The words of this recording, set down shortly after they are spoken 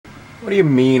What do you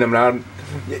mean I'm not...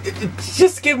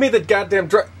 Just give me the goddamn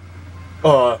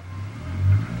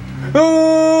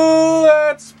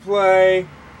let's play.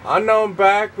 Unknown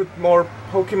back with more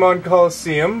Pokemon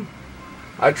Colosseum.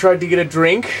 I tried to get a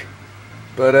drink,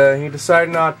 but he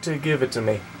decided not to give it to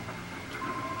me.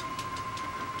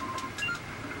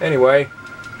 Anyway,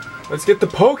 let's get the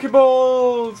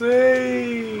Pokeballs!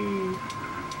 Hey!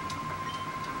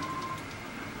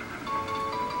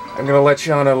 I'm gonna let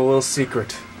you on a little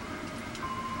secret.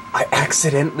 I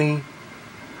accidentally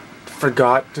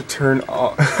forgot to turn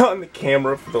on the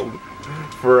camera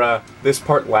for this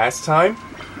part last time.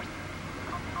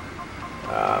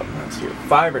 Let's see,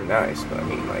 5 are nice, but I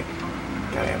mean, like,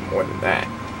 gotta have more than that.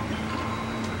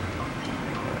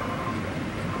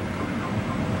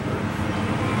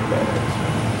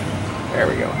 There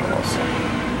we go.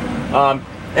 Almost.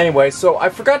 Anyway, so I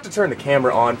forgot to turn the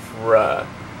camera on for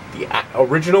the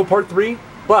original part 3,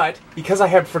 but because I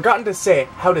had forgotten to say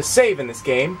how to save in this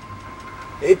game,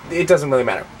 it doesn't really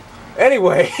matter.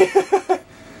 Anyway,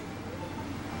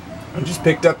 I just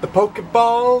picked up the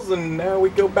Pokeballs, and now we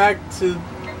go back to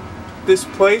this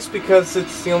place because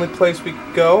it's the only place we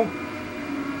could go.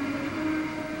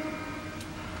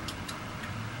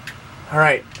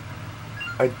 Alright.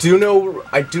 I do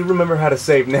remember how to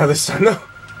save now this time though.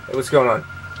 Hey, what's going on?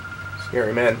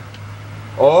 Scary man.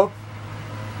 Oh,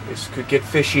 this could get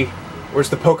fishy. Where's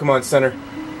the Pokemon Center?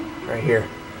 Right here.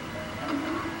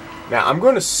 Now, I'm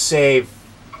going to save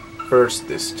first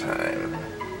this time.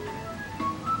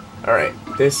 Alright,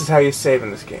 this is how you save in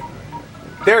this game.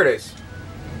 There it is.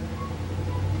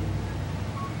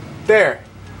 There.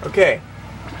 Okay.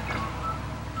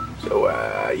 So,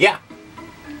 yeah.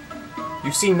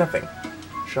 You see nothing.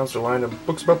 Shelves are lined up with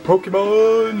books about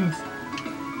Pokemon.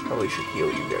 Probably should heal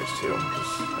you guys too, because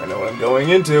I know what I'm going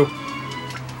into.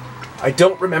 I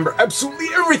don't remember absolutely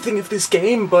everything of this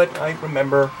game, but I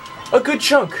remember a good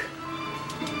chunk.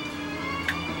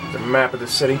 There's a map of the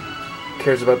city. Who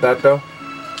cares about that though?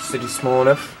 City's small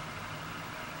enough.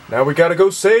 Now we gotta go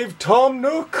save Tom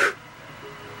Nook!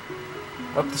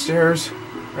 Up the stairs,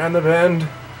 around the bend.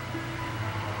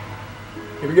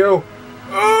 Here we go.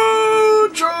 Oh,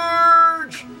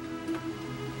 charge!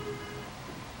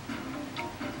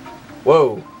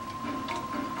 Whoa.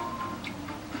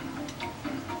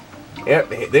 Yep,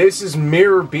 this is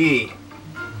Mirror B.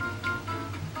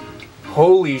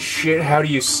 Holy shit, how do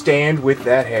you stand with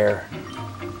that hair?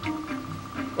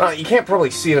 Well, you can't probably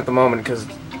see it at the moment, because...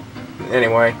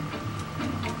 Anyway.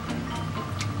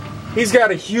 He's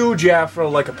got a huge afro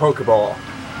like a Pokeball.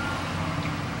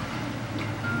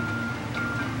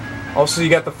 Also, you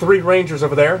got the 3 Rangers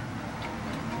over there.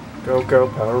 Go, go,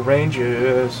 Power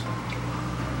Rangers.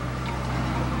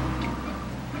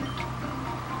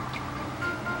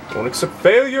 Don't accept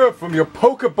failure from your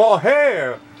Pokeball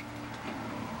hair!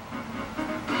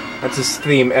 That's his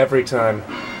theme every time.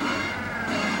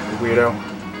 Weirdo.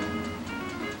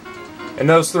 And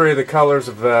those 3 are the colors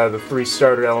of the 3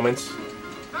 starter elements.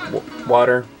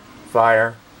 Water,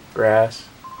 fire, grass.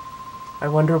 I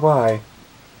wonder why.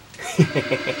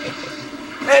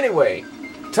 Anyway,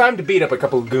 time to beat up a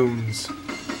couple goons.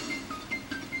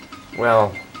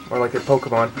 Well, more like their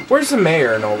Pokemon. Where's the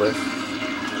mayor and all this?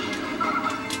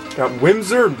 Got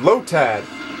Whimsir and Lotad.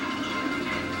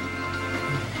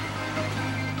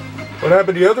 What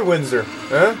happened to the other Windsor?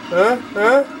 Huh?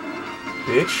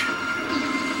 Bitch.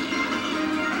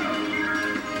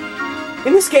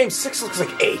 In this game, 6 looks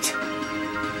like 8.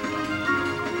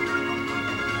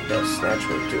 No, Snatch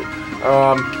move too.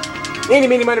 Eeny,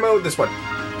 meeny, miny, mo, this one.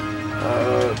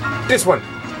 This one.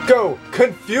 Go!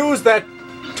 Confuse that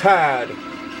tad!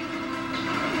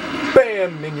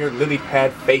 Bam! In your lily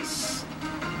pad face.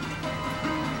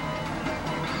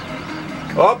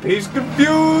 Oh, he's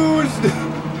confused!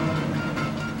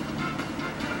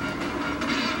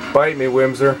 Bite me,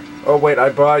 Whimsir. Oh, wait, I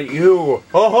bought you.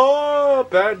 Oh,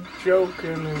 bad joke,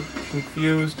 and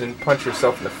confused, and punch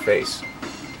yourself in the face.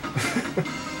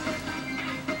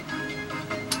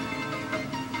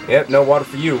 Yep, no water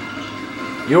for you.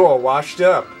 You all washed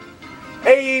up.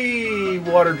 Hey,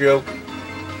 water joke.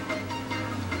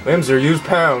 Whimsir, use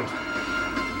pound.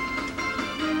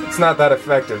 It's not that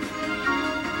effective.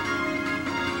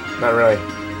 Not really.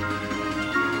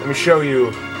 Let me show you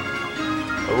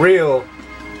a real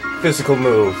physical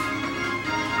move.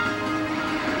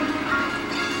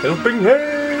 Helping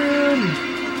hand!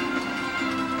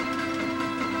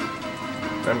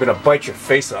 I'm gonna bite your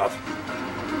face off.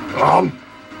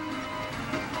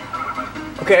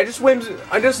 Okay, I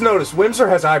just noticed Whimsir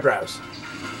has eyebrows.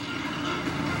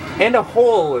 And a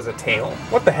hole as a tail.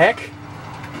 What the heck?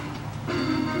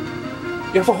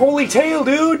 You have a holy tail,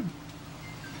 dude!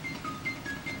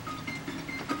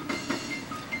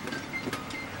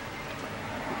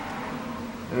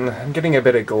 I'm getting a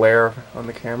bit of glare on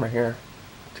the camera here.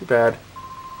 Too bad.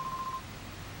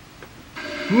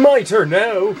 My turn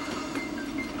now!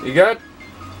 You got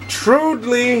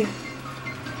Trudley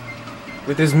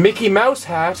with his Mickey Mouse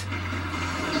hat.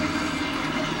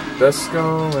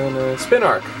 Duskull and a Spin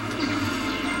Arc.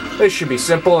 This should be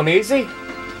simple and easy.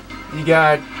 You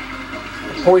got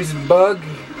a Poison Bug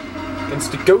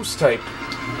against a Ghost type.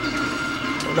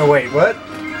 No, wait, what?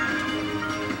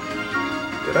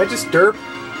 Did I just derp?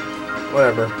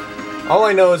 Whatever. All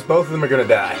I know is both of them are gonna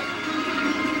die.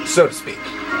 So to speak.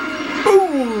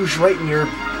 Boosh! Right in your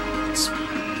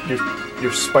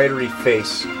spidery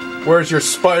face. Where's your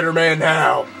Spider-Man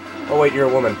now? Oh wait, you're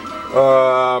a woman.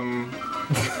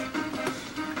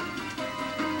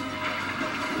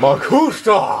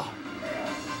 Makusta!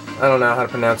 I don't know how to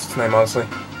pronounce its name, honestly.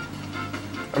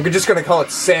 I'm just gonna call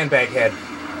it Sandbag Head.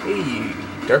 Hey,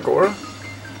 Dark Aura.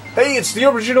 Hey, it's the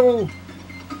original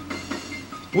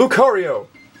Lucario.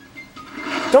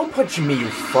 Don't punch me, you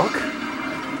fuck.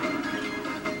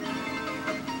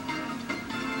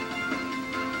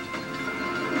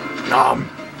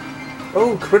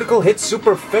 Oh, critical hit,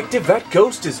 super effective. That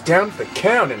ghost is down for the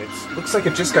count, and it looks like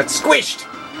it just got squished.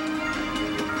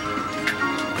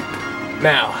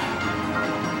 Now,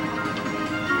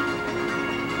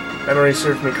 memory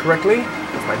served me correctly.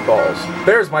 That's my balls.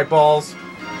 There's my balls.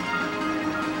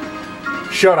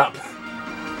 Shut up.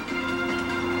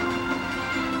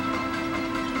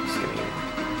 Just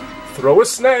gonna throw a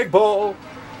snag ball.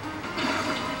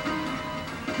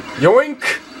 Yoink.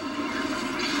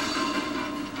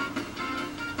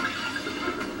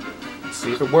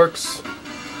 See if it works.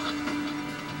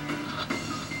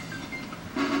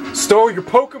 Stole your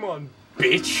Pokemon,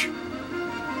 bitch!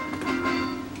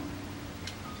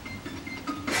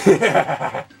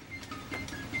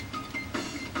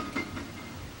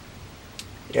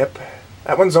 Yep,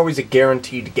 that one's always a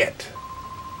guaranteed get.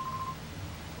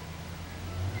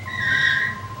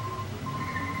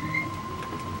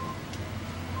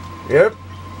 Yep.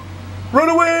 Run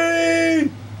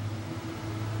away!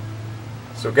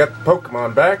 So get the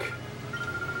Pokemon back.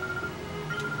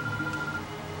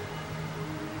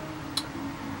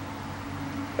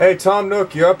 Hey, Tom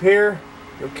Nook, you up here?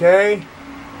 You okay?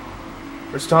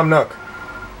 Where's Tom Nook?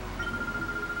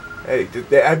 Hey,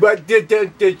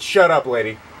 shut up,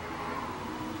 lady.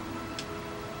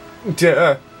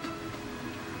 Duh.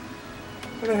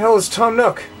 Where the hell is Tom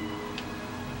Nook?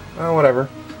 Oh, whatever.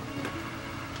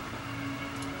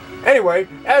 Anyway,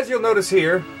 as you'll notice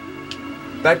here,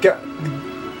 that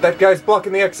guy's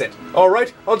blocking the exit.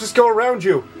 Alright, I'll just go around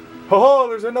you. Haha,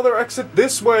 there's another exit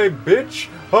this way, bitch.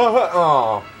 Haha,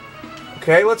 aw.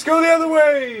 Okay, let's go the other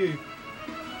way.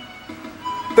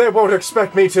 They won't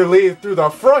expect me to leave through the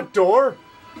front door.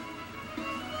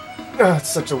 It's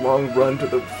such a long run to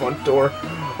the front door.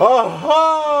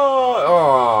 Aha!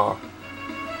 Aw.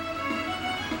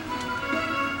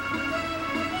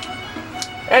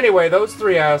 Anyway, those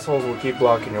three assholes will keep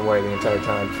blocking your way the entire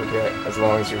time, forget, as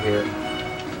long as you're here.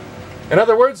 In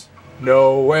other words,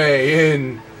 no way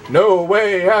in, no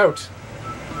way out.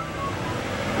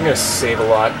 I'm gonna save a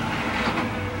lot.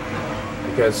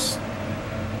 Because,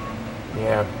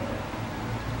 yeah.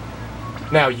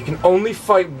 Now, you can only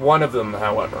fight one of them,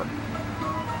 however.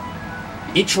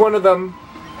 Each one of them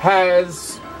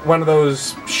has one of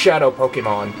those shadow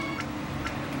Pokemon.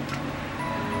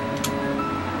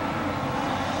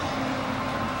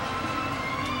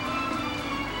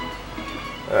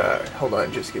 Hold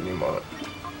on, just give me a moment.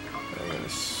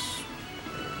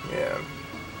 Yeah.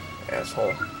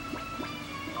 Asshole.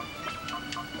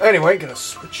 Anyway, gonna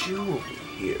switch you over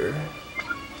here.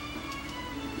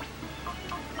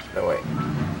 No, wait.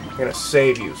 I'm gonna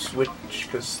save you. Switch,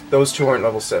 because those two aren't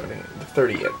level 70,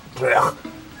 30 yet. Blech.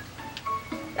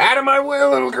 Out of my way,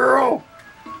 little girl!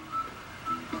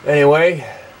 Anyway,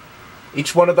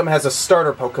 each one of them has a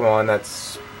starter Pokemon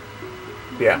that's...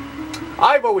 yeah.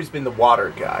 I've always been the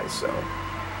water guy, so...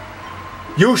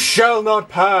 You shall not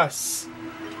pass!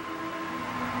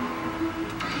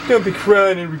 Don't be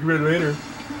crying and regret later.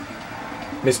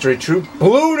 Mystery Troop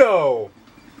Bluto!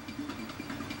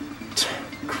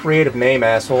 Creative name,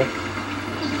 asshole.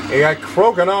 You got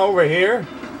Croconaw over here,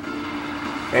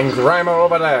 and Grimer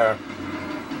over there.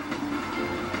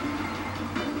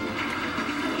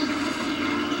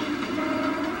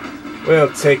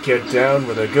 We'll take you down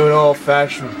with a good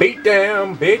old-fashioned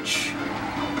beatdown, bitch.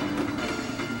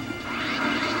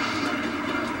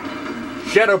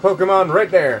 Shadow Pokemon right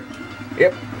there.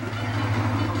 Yep.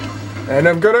 And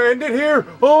I'm gonna end it here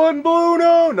on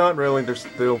Bluto! Not really, there's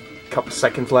still a couple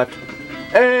seconds left.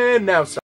 And now...